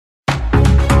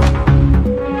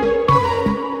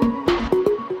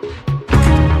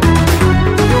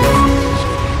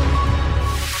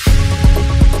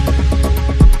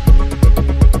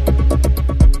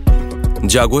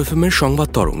জাগো এফএমের সংবাদ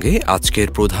তরঙ্গে আজকের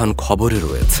প্রধান খবরে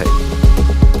রয়েছে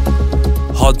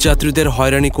হজযাত্রীদের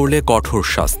হয়রানি করলে কঠোর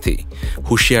শাস্তি,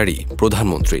 হুঁশিয়ারি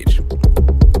প্রধানমন্ত্রীর।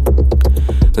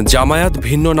 জামায়াত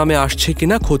ভিন্ন নামে আসছে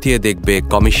কিনা খতিয়ে দেখবে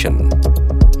কমিশন।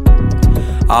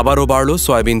 আবারও বাড়ল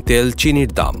সয়াবিন তেল,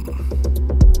 চিনির দাম।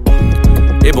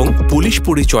 এবং পুলিশ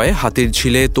পরিচয়ে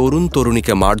হাতিরঝিলে তরুণ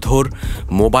তরুণীকে মারধর,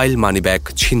 মোবাইল মানিব্যাগ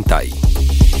ছিনতাই।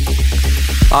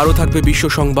 আরও থাকবে বিশ্ব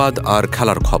সংবাদ আর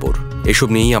খেলার খবর। এসব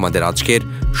নিয়েই আমাদের আজকের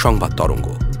সংবাদ তরঙ্গ।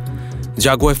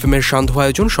 জাগো এফএমের সান্ধ্য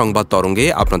আয়োজন সংবাদ তরঙ্গে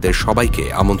আপনাদের সবাইকে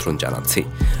আমন্ত্রণ জানাচ্ছি।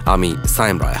 আমি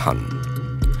সায়েম রায়হান।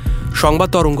 সংবাদ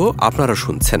তরঙ্গ আপনারা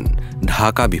শুনছেন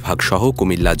ঢাকা বিভাগ সহ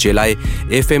কুমিল্লা জেলায়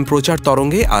এফএম প্রচার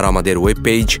তরঙ্গে আর আমাদের ওয়েব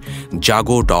পেজ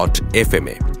jago.fm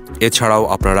এ। এছাড়াও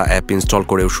আপনারা অ্যাপ ইনস্টল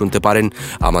করেও শুনতে পারেন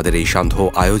আমাদের এই সান্ধ্য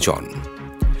আয়োজন।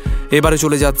 এবারে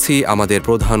চলে যাচ্ছি আমাদের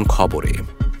প্রধান খবরে।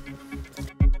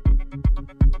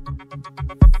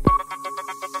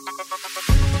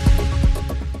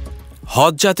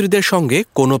 হজযাত্রীদের সঙ্গে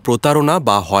কোনো প্রতারণা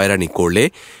বা হয়রানি করলে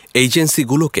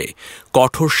এজেন্সিগুলোকে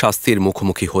কঠোর শাস্তির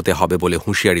মুখোমুখি হতে হবে বলে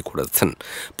হুঁশিয়ারি করেছেন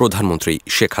প্রধানমন্ত্রী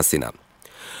শেখ হাসিনা।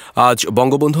 আজ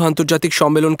বঙ্গবন্ধু আন্তর্জাতিক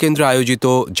সম্মেলন কেন্দ্রে আয়োজিত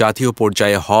জাতীয়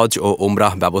পর্যায়ে হজ ও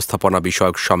ওমরাহ ব্যবস্থাপনা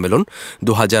বিষয়ক সম্মেলন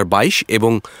 2022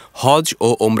 এবং হজ ও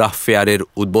ওমরাহ ফেয়ারের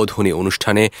উদ্বোধনী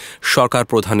অনুষ্ঠানে সরকার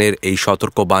প্রধানের এই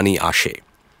সতর্কবাণী আসে।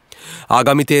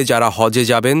 আগামীতে যারা হজে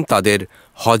যাবেন তাদের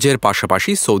হজের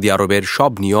পাশাপাশি সৌদি আরবের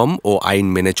সব নিয়ম ও আইন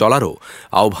মেনে চলারও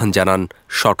আহ্বান জানান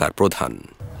সরকার প্রধান।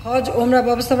 হজ ওমরা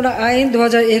ব্যবস্থাপনা আইন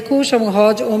 2021 এবং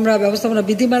হজ ওমরা ব্যবস্থাপনা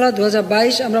বিধিমালা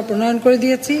 2022 আমরা প্রণয়ন করে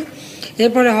দিয়েছি।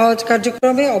 এরপরে হজ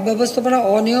কার্যক্রমে অব্যবস্থাপনা,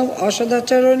 অনিয়ম,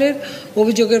 অসদাচরণের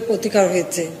অভিযোগের প্রতিকার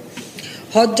হয়েছে।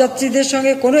 হজ যাত্রীদের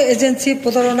সঙ্গে কোনো এজেন্সি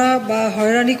প্রতারণা বা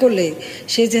হয়রানি করলে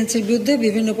সেই এজেন্সির বিরুদ্ধে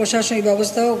বিভিন্ন প্রশাসনিক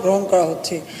ব্যবস্থাও গ্রহণ করা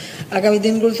হচ্ছে। আগামী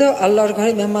দিনগুলোতেও আল্লাহর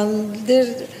ঘরে মেহমানদের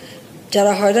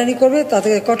যারা হয়রানি করবে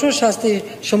তাদেরকে কঠোর শাস্তির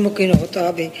সম্মুখীন হতে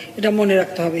হবে, এটা মনে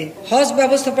রাখতে হবে। হজ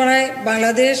ব্যবস্থাপনায়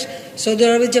বাংলাদেশ সৌদি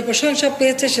আরবের যে প্রশংসা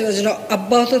পেয়েছে সেটা যেন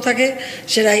অব্যাহত থাকে,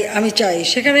 সেটাই আমি চাই।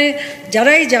 সেখানে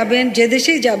যারাই যাবেন, যে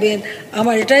দেশেই যাবেন,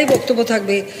 আমার এটাই বক্তব্য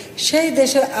থাকবে, সেই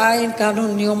দেশের আইন কানুন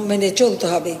নিয়ম মেনে চলতে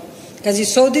হবে। কাজে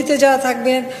সৌদিতে যারা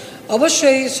থাকবেন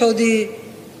অবশ্যই সৌদি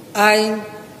আইন,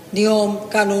 নিয়ম,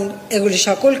 কানুন এগুলি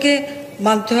সকলকে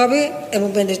মানতে হবে এবং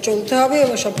মেনে চলতে হবে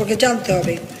এবং সম্পর্কে জানতে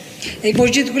হবে। এই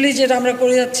মসজিদগুলি যেটা আমরা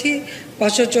করে যাচ্ছি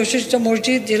 564টা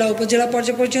মসজিদ জেলা উপজেলা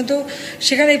পর্যায় পর্যন্ত,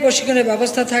 সেখানে এই প্রশিক্ষণের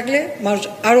ব্যবস্থা থাকলে মানুষ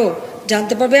আরও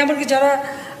জানতে পারবে। এমনকি যারা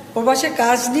প্রবাসে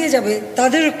কাজ নিয়ে যাবে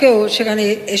তাদেরকেও সেখানে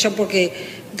এ সম্পর্কে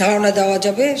ধারণা দেওয়া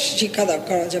যাবে, শিক্ষা দান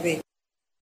করা যাবে।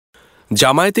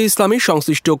 জামায়াতে ইসলামী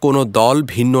সংশ্লিষ্ট কোনো দল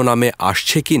ভিন্ন নামে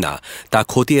আসছে কিনা তা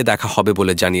খতিয়ে দেখা হবে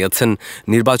বলে জানিয়েছেন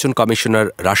নির্বাচন কমিশনার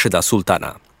রাশেদা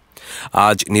সুলতানা।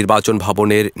 আজ নির্বাচন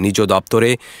ভবনের নিজ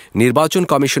দপ্তরে নির্বাচন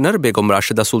কমিশনার বেগম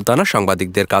রাশেদা সুলতানা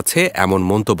সাংবাদিকদের কাছে এমন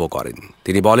মন্তব্য করেন।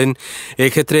 তিনি বলেন,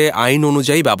 এক্ষেত্রে আইন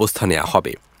অনুযায়ী ব্যবস্থা নেওয়া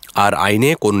হবে, আর আইনে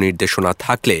কোন নির্দেশনা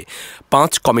থাকলে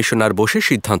 5 কমিশনার বসে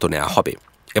সিদ্ধান্ত নেওয়া হবে।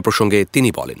 এ প্রসঙ্গে তিনি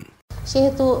বলেন,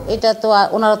 সেহেতু এটা তো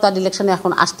ওনারা তো আর ইলেকশনে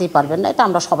এখন আসতেই পারবেন না, এটা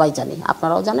আমরা সবাই জানি,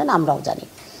 আপনারাও জানেন, আমরাও জানি।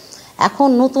 এখন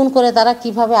নতুন করে তারা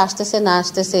কিভাবে আসতেছে না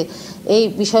আসতেছে এই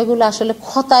বিষয়গুলো আসলে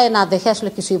খতায় না দেখে আসলে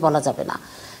কিছুই বলা যাবে না।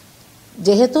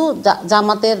 যেহেতু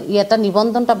জামাতের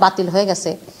নিবন্ধনটা বাতিল হয়ে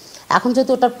গেছে, এখন যদি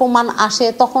ওটার প্রমাণ আসে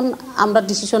তখন আমরা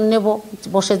ডিসিশন নেব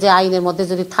বসে, যে আইনের মধ্যে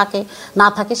যদি থাকে না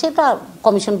থাকে সেটা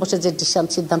কমিশন বসে যে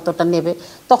সিদ্ধান্তটা নেবে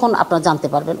তখন আপনারা জানতে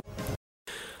পারবেন।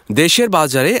 দেশের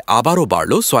বাজারে আবারও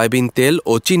বাড়ল সয়াবিন তেল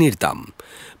ও চিনির দাম।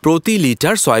 প্রতি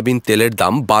লিটার সয়াবিন তেলের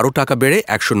দাম 12 টাকা বেড়ে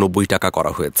 190 টাকা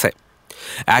করা হয়েছে।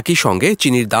 একই সঙ্গে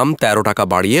চিনির দাম 13 টাকা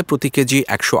বাড়িয়ে প্রতি কেজি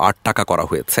 108 টাকা করা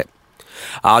হয়েছে।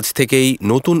 আজ থেকেই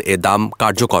নতুন এ দাম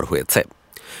কার্যকর হয়েছে।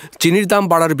 চিনির দাম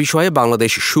বাড়ার বিষয়ে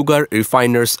বাংলাদেশ সুগার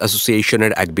রিফাইনার্স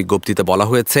অ্যাসোসিয়েশনের এক বিজ্ঞপ্তিতে বলা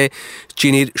হয়েছে,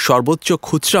 চিনির সর্বোচ্চ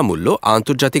খুচরা মূল্য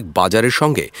আন্তর্জাতিক বাজারের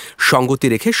সঙ্গে সঙ্গতি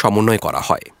রেখে সমন্বয় করা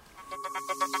হয়।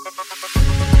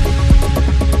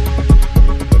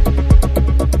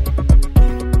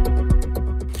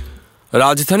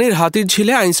 রাজধানীর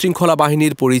হাতিরঝিলে আইনশৃঙ্খলা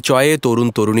বাহিনীর পরিচয়ে তরুণ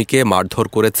তরুণীকে মারধর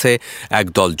করেছে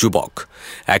একদল যুবক।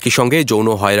 একই সঙ্গে যৌন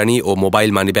হয়রানি ও মোবাইল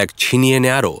মানিব্যাগ ছিনিয়ে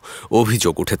নেয়ারও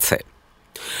অভিযোগ উঠেছে।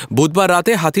 বুধবার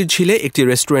রাতে হাতিরঝিলে একটি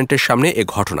রেস্টুরেন্টের সামনে এ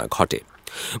ঘটনা ঘটে।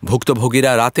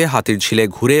 ভুক্তভোগীরা রাতে হাতিরঝিলে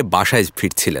ঘুরে বাসায়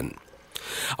ফিরছিলেন।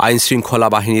 আইনশৃঙ্খলা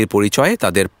বাহিনীর পরিচয়ে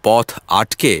তাদের পথ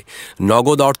আটকে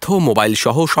নগদ অর্থ, মোবাইল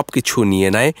সহ সবকিছু নিয়ে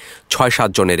নেয় 6-7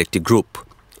 জনের একটি গ্রুপ।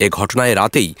 এ ঘটনায়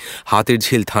রাতেই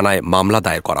হাতিরঝিল থানায় মামলা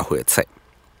দায়ের করা হয়েছে।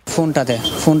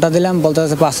 ফোনটা দিলাম,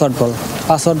 বলতেছে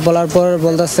পাসওয়ার্ড বলার পর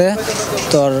বলতেছে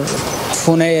তোর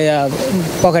ফোনে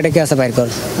পকেটে কি আছে বাইর কর।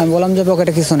 আমি বললাম যে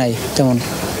পকেটে কিছু নাই তেমন।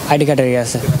 আইডি কার্ডের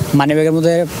আছে, মানি ব্যাগের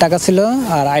মধ্যে টাকা ছিল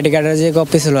আর আইডি কার্ডের যে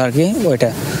কপি ছিল আর কি ওইটা।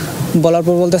 বলার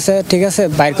পর বলতেছে ঠিক আছে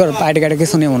বাইর কর, আইডি কার্ডে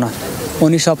কিছু নেবো না।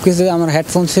 উনি সব কিছু, আমার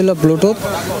হেডফোন ছিল, ব্লুটুথ,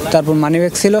 তারপর মানি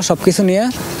ব্যাগ ছিল, সব কিছু নিয়ে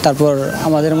তারপর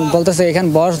আমাদের বলতেছে এখানে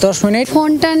বস 10 মিনিট।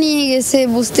 ফোনটা নিয়ে গেছে,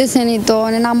 বুঝতেছেনি তো,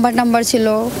 মানে নাম্বার ছিল,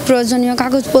 প্রয়োজনীয়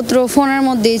কাগজপত্র ফোনের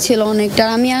মধ্যেই ছিল অনেকটা।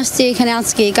 আমি আসছি এখানে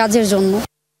আজকে এই কাজের জন্য।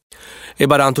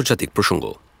 এবার আন্তর্জাতিক প্রসঙ্গ।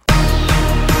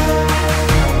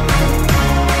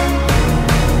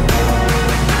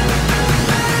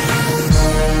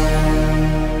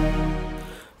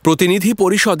 প্রতিনিধি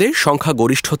পরিষদে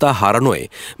সংখ্যাগরিষ্ঠতা হারানোয়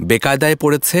বেকায়দায়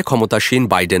পড়েছে ক্ষমতাসীন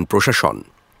বাইডেন প্রশাসন।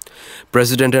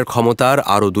 প্রেসিডেন্টের ক্ষমতার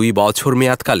আরও 2 বছর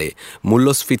মেয়াদকালে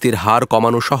মূল্যস্ফীতির হার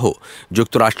কমানো সহ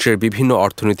যুক্তরাষ্ট্রের বিভিন্ন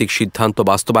অর্থনৈতিক সিদ্ধান্ত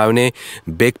বাস্তবায়নে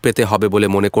বেগ পেতে হবে বলে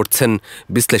মনে করছেন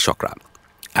বিশ্লেষকরা।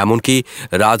 এমনকি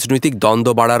রাজনৈতিক দ্বন্দ্ব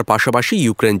বাড়ার পাশাপাশি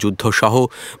ইউক্রেন যুদ্ধ সহ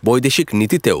বৈদেশিক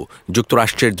নীতিতেও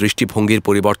যুক্তরাষ্ট্রের দৃষ্টিভঙ্গির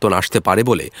পরিবর্তন আসতে পারে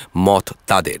বলে মত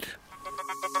তাদের।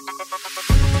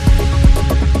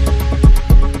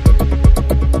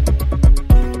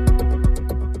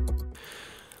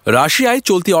 রাশিয়ায়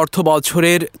চলতি অর্থ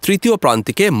বছরের তৃতীয়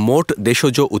প্রান্তিকে মোট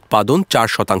দেশজ উৎপাদন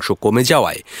 4% কমে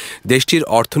যাওয়ায় দেশটির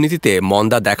অর্থনীতিতে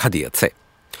মন্দা দেখা দিয়েছে।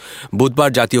 বুধবার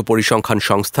জাতীয় পরিসংখ্যান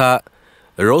সংস্থা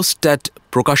রোস্ট্যাট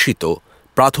প্রকাশিত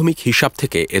প্রাথমিক হিসাব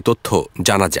থেকে এ তথ্য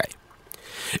জানা যায়।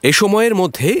 এ সময়ের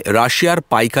মধ্যে রাশিয়ার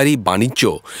পাইকারি বাণিজ্য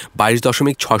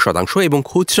 22.6% এবং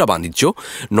খুচরা বাণিজ্য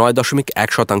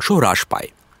 9.1% হ্রাস পায়।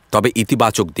 তবে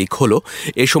ইতিবাচক দিক হল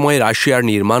এ সময়ে রাশিয়ার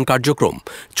নির্মাণ কার্যক্রম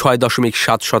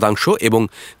 6.7% এবং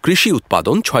কৃষি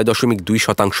উৎপাদন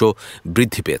 6.2%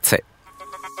 বৃদ্ধি পেয়েছে।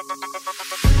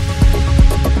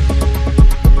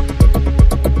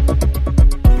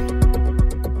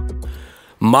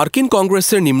 মার্কিন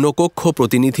কংগ্রেসের নিম্নকক্ষ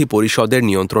প্রতিনিধি পরিষদের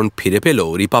নিয়ন্ত্রণ ফিরে পেল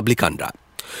রিপাবলিকানরা।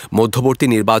 মধ্যবর্তী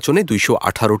নির্বাচনে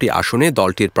 218টি আসনে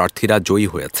দলটির প্রার্থীরা জয়ী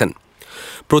হয়েছেন।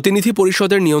 প্রতিনিধি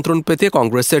পরিষদের নিয়ন্ত্রণ পেতে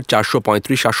কংগ্রেসের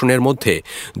 435 আসনের মধ্যে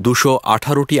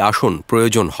 218টি আসন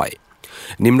প্রয়োজন হয়।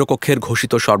 নিম্নকক্ষের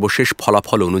ঘোষিত সর্বশেষ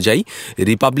ফলাফল অনুযায়ী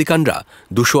রিপাবলিকানরা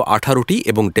 218টি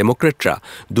এবং ডেমোক্র্যাটরা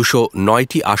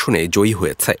 209টি আসনে জয়ী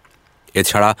হয়েছে।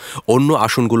 এছাড়া অন্য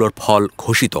আসনগুলোর ফল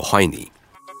ঘোষিত হয়নি।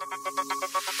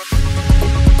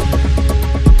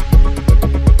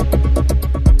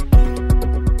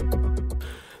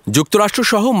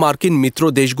 যুক্তরাষ্ট্রসহ মার্কিন মিত্র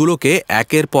দেশগুলোকে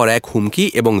একের পর এক হুমকি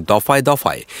এবং দফায়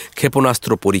দফায়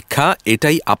ক্ষেপণাস্ত্র পরীক্ষা,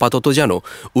 এটাই আপাতত যেন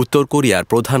উত্তর কোরিয়ার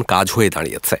প্রধান কাজ হয়ে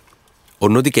দাঁড়িয়েছে।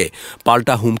 অন্যদিকে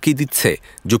পাল্টা হুমকি দিচ্ছে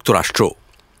যুক্তরাষ্ট্র।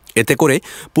 এতে করে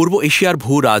পূর্ব এশিয়ার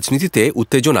ভূ রাজনীতিতে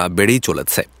উত্তেজনা বেড়েই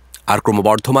চলেছে। আর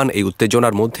ক্রমবর্ধমান এই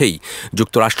উত্তেজনার মধ্যেই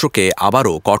যুক্তরাষ্ট্রকে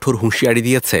আবারও কঠোর হুঁশিয়ারি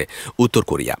দিয়েছে উত্তর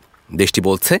কোরিয়া। দেশটি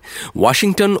বলছে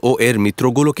ওয়াশিংটন ও এর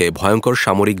মিত্রগুলোকে ভয়ঙ্কর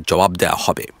সামরিক জবাব দেওয়া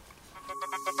হবে।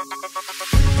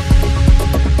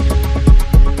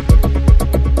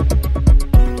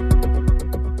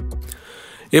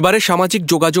 এবারে সামাজিক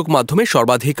যোগাযোগ মাধ্যমে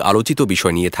সর্বাধিক আলোচিত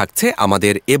বিষয় নিয়ে থাকছে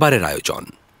আমাদের এবারের আয়োজন।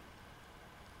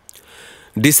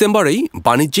 ডিসেম্বরেই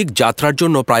বাণিজ্যিক যাত্রার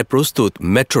জন্য প্রায় প্রস্তুত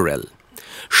মেট্রো রেল।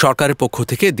 সরকারের পক্ষ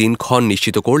থেকে দিনক্ষণ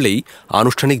নিশ্চিত করলেই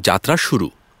আনুষ্ঠানিক যাত্রা শুরু,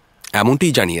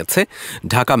 এমনটিই জানিয়েছে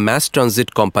Dhaka mass transit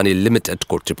company limited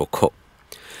কর্তৃপক্ষ।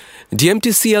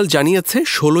 ডিএমটিসিএল জানিয়েছে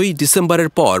 16ই ডিসেম্বরের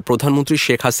পর প্রধানমন্ত্রী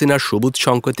শেখ হাসিনার সবুজ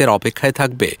সংকেতের অপেক্ষায়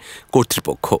থাকবে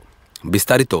কর্তৃপক্ষ।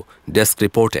 বিস্তারিত ডেস্ক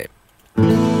রিপোর্টে।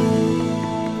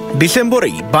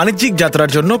 ডিসেম্বরেই বাণিজ্যিক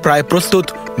যাত্রার জন্য প্রায় প্রস্তুত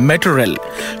মেট্রো রেল।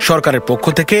 সরকারের পক্ষ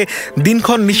থেকে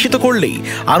দিনক্ষণ নিশ্চিত করলেই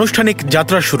আনুষ্ঠানিক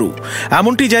যাত্রা শুরু,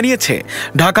 এমনটি জানিয়েছে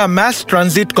Dhaka mass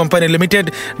transit company limited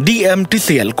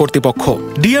DMTCL কর্তৃপক্ষ।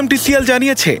 ডিএমটিসিএল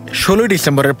জানিয়েছে 16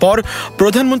 ডিসেম্বরের পর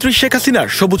প্রধানমন্ত্রী শেখ হাসিনার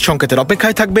সবুজ সংকেতের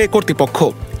অপেক্ষায় থাকবে কর্তৃপক্ষ।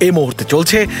 এই মুহূর্তে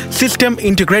চলছে সিস্টেম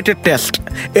ইন্টিগ্রেটেড টেস্ট,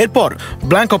 এরপর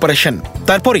ব্ল্যাঙ্ক অপারেশন,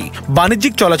 তারপরই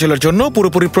বাণিজ্যিক চলাচলের জন্য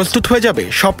পুরোপুরি প্রস্তুত হয়ে যাবে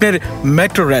স্বপ্নের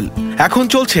মেট্রো রেল। এখন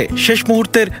চলছে শেষ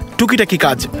মুহূর্তের টুকিটাকি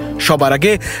কাজ। সবার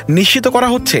আগে নিশ্চিত করা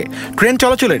হচ্ছে ট্রেন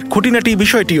চলাচলের খুঁটিনাটি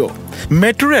বিষয়টিও।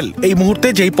 মেট্রো রেল এই মুহূর্তে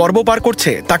যেই পর্ব পার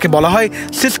করছে তাকে বলা হয়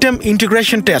সিস্টেম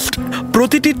ইন্টিগ্রেশন টেস্ট।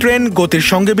 প্রতিটি ট্রেন গতির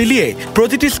সঙ্গে মিলিয়ে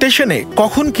প্রতিটি স্টেশনে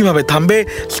কখন কিভাবে থামবে,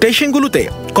 স্টেশনগুলোতে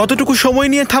কতটুকু সময়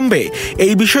নিয়ে থামবে,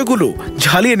 এই বিষয়গুলো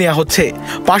ঝালিয়ে নেওয়া হচ্ছে।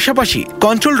 পাশাপাশি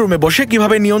কন্ট্রোল রুমে বসে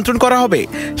কিভাবে নিয়ন্ত্রণ করা হবে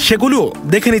সেগুলোও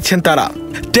দেখে নিচ্ছেন তারা।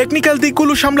 টেকনিক্যাল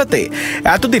দিকগুলো সামলাতে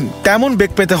এতদিন তেমন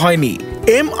বেগ পেতে হয়নি।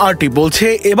 এমআরটি বলছে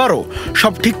এবারও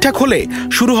সব ঠিকঠাক হলে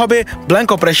শুরু হবে ব্ল্যাঙ্ক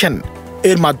অপারেশন।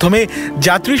 এর মাধ্যমে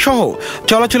যাত্রী সহ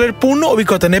চলাচলের পূর্ণ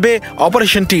অভিজ্ঞতা নেবে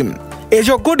অপারেশন টিম। এ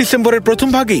যজ্ঞ ডিসেম্বরের প্রথম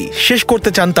ভাগেই শেষ করতে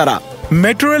চান তারা।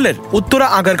 মেট্রো রেলের উত্তরা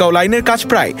আগারগাঁও লাইনের কাজ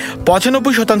প্রায়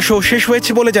 95% শেষ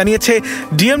হয়েছে বলে জানিয়েছে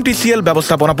ডিএমটিসিএল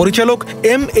ব্যবস্থাপনা পরিচালক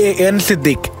MAN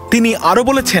সিদ্দিক। তিনি আরও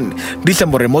বলেছেন,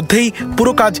 ডিসেম্বরের মধ্যেই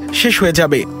পুরো কাজ শেষ হয়ে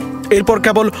যাবে। এরপর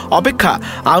কেবল অপেক্ষা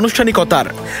আনুষ্ঠানিকতার।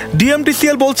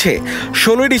 ডিএমটিসিএল বলছে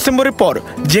 16 ডিসেম্বরের পর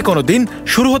যে কোনো দিন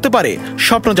শুরু হতে পারে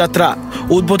স্বপ্নযাত্রা।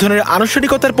 উদ্বোধনের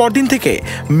আনুষ্ঠানিকতার পরদিন থেকে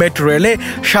মেট্রো রেলে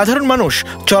সাধারণ মানুষ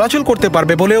চলাচল করতে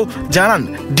পারবে বলেও জানান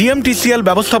ডিএমটিসিএল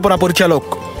ব্যবস্থাপনা পরিচালক।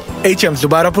 HM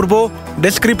জুবায়ের অপূর্ব,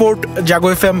 ডেস্ক রিপোর্ট, জাগো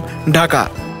FM, ঢাকা।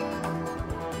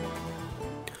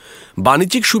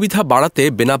 বাণিজ্যিক সুবিধা বাড়াতে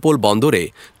বেনাপোল বন্দরে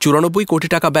 94 কোটি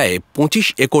টাকা ব্যয়ে 25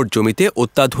 একর জমিতে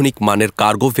অত্যাধুনিক মানের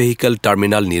কার্গো ভেহিকল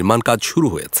টার্মিনাল নির্মাণ কাজ শুরু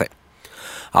হয়েছে।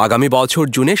 আগামী বছর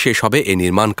জুনে শেষ হবে এই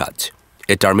নির্মাণ কাজ।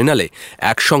 এ টার্মিনালে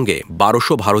একসঙ্গে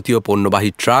 1200 ভারতীয় পণ্যবাহী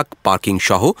ট্রাক পার্কিং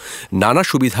সহ নানা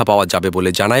সুবিধা পাওয়া যাবে বলে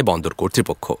জানায় বন্দর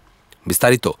কর্তৃপক্ষ।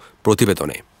 বিস্তারিত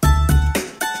প্রতিবেদনে।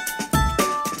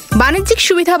 বাণিজ্যিক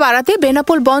সুবিধা বাড়াতে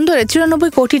বেনাপোল বন্দরে 94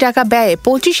 কোটি টাকা ব্যয়ে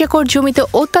 25 একর জমিতে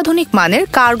অত্যাধুনিক মানের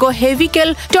কার্গো হেভিকেল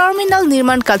টার্মিনাল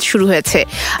নির্মাণ কাজ শুরু হয়েছে।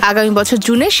 আগামী বছর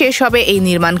জুনে শেষ হবে এই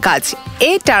নির্মাণ কাজ।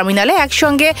 এই টার্মিনালে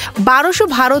একসঙ্গে 1200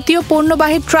 ভারতীয়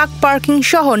পণ্যবাহী ট্রাক পার্কিং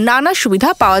সহ নানা সুবিধা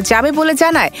পাওয়া যাবে বলে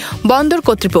জানায় বন্দর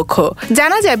কর্তৃপক্ষ।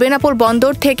 জানা যায়, বেনাপোল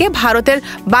বন্দর থেকে ভারতের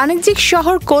বাণিজ্যিক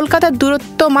শহর কলকাতার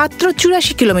দূরত্ব মাত্র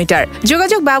 84 কিলোমিটার।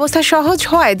 যোগাযোগ ব্যবস্থা সহজ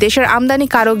হওয়ায় দেশের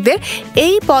আমদানিকারকদের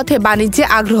এই পথে বাণিজ্যে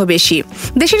আগ্রহ বেশি।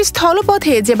 দেশের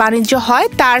স্থলপথে যে বাণিজ্য হয়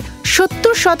তার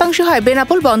 70% হয়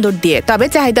বেনাপোল বন্দর দিয়ে। তবে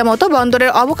চাহিদা মতো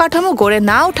বন্দরের অবকাঠামো গড়ে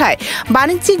না ওঠায়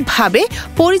বাণিজ্যিকভাবে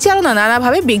পরিচালনা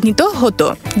নানাভাবে বিঘ্নিত হতো।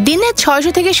 দিনে 600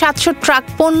 থেকে 700 ট্রাক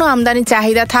পণ্য আমদানি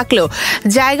চাহিদা থাকলেও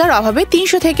জায়গার অভাবে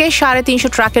 300 থেকে 350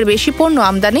 ট্রাকের বেশি পণ্য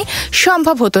আমদানি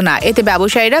সম্ভব হতো না। এতে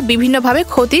ব্যবসায়ীরা বিভিন্নভাবে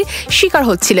ক্ষতির শিকার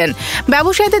হচ্ছিলেন।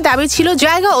 ব্যবসায়ীদের দাবি ছিল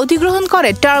জায়গা অধিগ্রহণ করে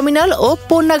টার্মিনাল ও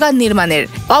পণ্যাগার নির্মাণের।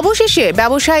 অবশেষে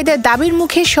ব্যবসায়ীদের দাবির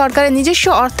মুখে সরকারের নিজস্ব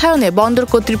অর্থায়নে বন্দর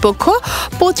কর্তৃপক্ষ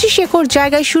 25 একর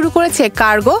জায়গায় শুরু করেছে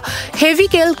কার্গো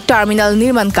হেভিকেল টার্মিনাল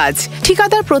নির্মাণ কাজ।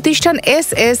 ঠিকাদার প্রতিষ্ঠান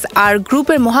SSR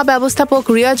গ্রুপের মহাব্যবস্থাপক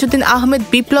রিয়াজউদ্দিন আহমেদ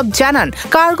বিপ্লব জানান,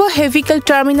 কার্গো হেভিকেল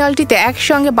টার্মিনালটিতে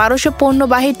একসঙ্গে 1200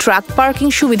 পণ্যবাহী ট্রাক পার্কিং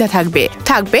সুবিধা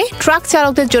থাকবে ট্রাক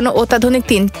চালকদের জন্য অত্যাধুনিক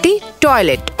 3টি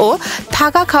টয়লেট ও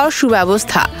থাকা খাওয়ার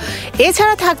সুব্যবস্থা।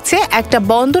 এছাড়া থাকছে একটা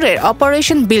বন্দরের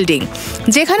অপারেশন বিল্ডিং,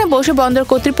 যেখানে বসে বন্দর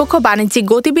কর্তৃপক্ষ বাণিজ্যিক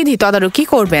গতিবিধি তদারকি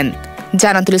করবেন।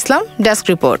 Janatul Islam, desk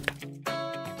report.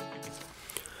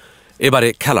 এবারে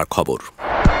খেলার খবর।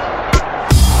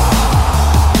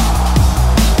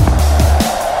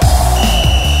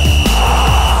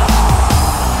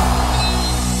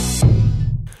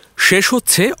 শেষ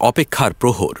হচ্ছে অপেক্ষার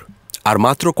প্রহর। আর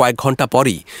মাত্র কয়েক ঘন্টা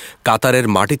পরই কাতারের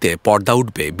মাটিতে পর্দা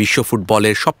উঠবে বিশ্ব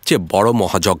ফুটবলের সবচেয়ে বড়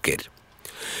মহাযজ্ঞের।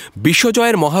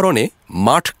 বিশ্বজয়ের মহারণে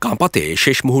মাঠ কাঁপাতে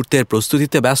শেষ মুহূর্তের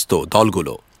প্রস্তুতিতে ব্যস্ত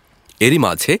দলগুলো। এরই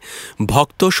মাঝে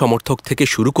ভক্ত সমর্থক থেকে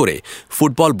শুরু করে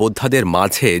ফুটবল বোদ্ধাদের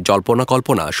মাঝে জল্পনা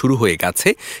কল্পনা শুরু হয়ে গেছে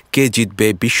কে জিতবে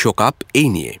বিশ্বকাপ এই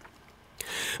নিয়ে।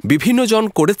 বিভিন্ন জন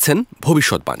করেছেন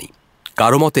ভবিষ্যৎবাণী।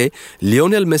 কারো মতে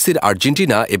লিওনেল মেসির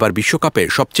আর্জেন্টিনা এবার বিশ্বকাপের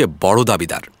সবচেয়ে বড়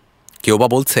দাবিদার। কেউ বা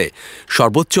বলছে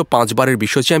সর্বোচ্চ 5 বারের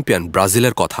বিশ্ব চ্যাম্পিয়ন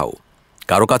ব্রাজিলের কথাও।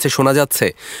 কারো কাছে শোনা যাচ্ছে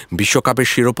বিশ্বকাপের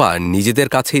শিরোপা নিজেদের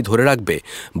কাছেই ধরে রাখবে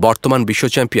বর্তমান বিশ্ব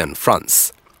চ্যাম্পিয়ন ফ্রান্স।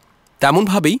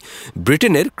 তেমনভাবেই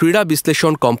ব্রিটেনের ক্রীড়া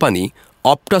বিশ্লেষণ কোম্পানি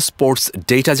অপটা স্পোর্টস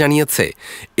ডেটা জানিয়েছে,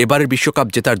 এবারের বিশ্বকাপ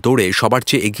জেতার দৌড়ে সবার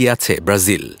চেয়ে এগিয়ে আছে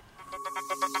ব্রাজিল।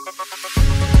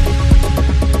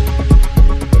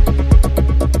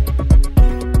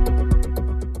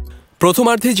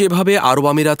 প্রথমার্ধে যেভাবে আরব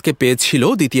আমিরাতকে পেয়েছিল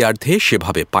দ্বিতীয়ার্ধে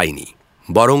সেভাবে পায়নি,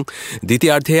 বরং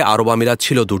দ্বিতীয়ার্ধে আরব আমিরাত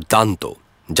ছিল দুর্দান্ত,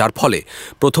 যার ফলে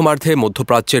প্রথমার্ধে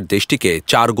মধ্যপ্রাচ্যের দেশটিকে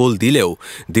 4 গোল দিলেও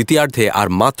দ্বিতীয়ার্ধে আর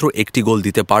মাত্র 1টি গোল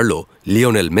দিতে পারল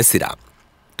লিওনেল মেসিরা।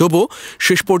 তবু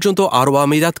শেষ পর্যন্ত আরব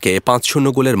আমিরাতকে 5-0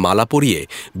 গোলের মালা পরিয়ে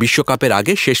বিশ্বকাপের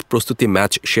আগে শেষ প্রস্তুতি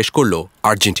ম্যাচ শেষ করল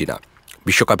আর্জেন্টিনা।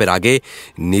 বিশ্বকাপের আগে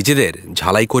নিজেদের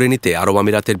ঝালাই করে নিতে আরব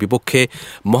আমিরাতের বিপক্ষে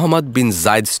মোহাম্মদ বিন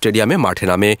জায়েদ স্টেডিয়ামে মাঠে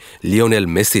নামে লিওনেল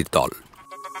মেসির দল।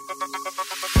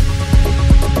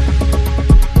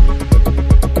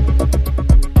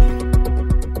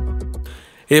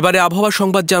 এবারে আবহাওয়া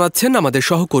সংবাদ জানাচ্ছেন আমাদের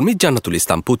সহকর্মী জান্নাতুল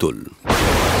ইসলাম পুতুল।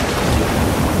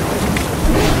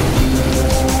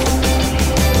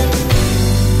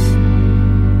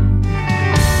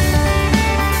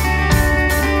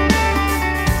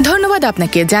 ধন্যবাদ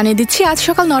আপনাকে। জানিয়ে দিচ্ছি আজ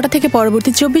সকাল 9টা থেকে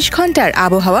পরবর্তী 24 ঘন্টার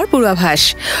আবহাওয়ার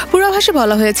পূর্বাভাসে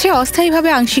বলা হয়েছে অস্থায়ীভাবে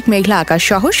আংশিক মেঘলা আকাশ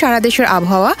সহ সারা দেশের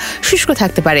আবহাওয়া শুষ্ক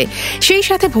থাকতে পারে। সেই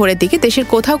সাথে ভোরের দিকে দেশের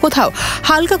কোথাও কোথাও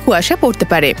হালকা কুয়াশা পড়তে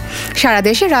পারে। সারা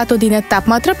দেশে রাত ও দিনের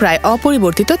তাপমাত্রা প্রায়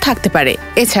অপরিবর্তিত থাকতে পারে।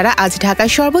 এছাড়া আজ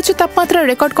ঢাকায় সর্বোচ্চ তাপমাত্রা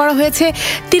রেকর্ড করা হয়েছে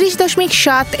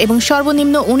 30.7 এবং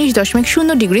সর্বনিম্ন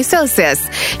 19.0 ডিগ্রি সেলসিয়াস।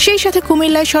 সেই সাথে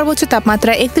কুমিল্লায় সর্বোচ্চ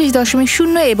তাপমাত্রা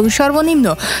 31.0 এবং সর্বনিম্ন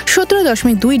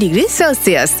 17.2 ডিগ্রি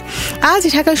সেলসিয়াস। আজ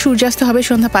ঢাকায় সূর্যাস্ত হবে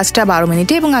সন্ধ্যা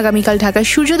 5:12 এবং আগামীকাল ঢাকায়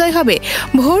সূর্যোদয় হবে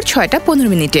ভোর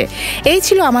 6:15। এই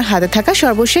ছিল আমার হাতে থাকা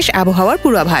সর্বশেষ আবহাওয়ার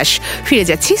পূর্বাভাস। ফিরে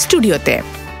যাচ্ছি স্টুডিওতে।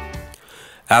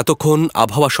 এতক্ষণ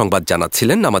আবহাওয়া সংবাদ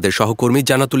জানাচ্ছিলেন আমাদের সহকর্মী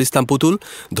জান্নাতুল ইসলাম পুতুল।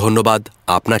 ধন্যবাদ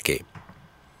আপনাকে।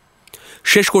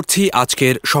 শেষ করছি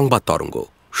আজকের সংবাদ তরঙ্গ।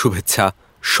 শুভেচ্ছা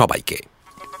সবাইকে।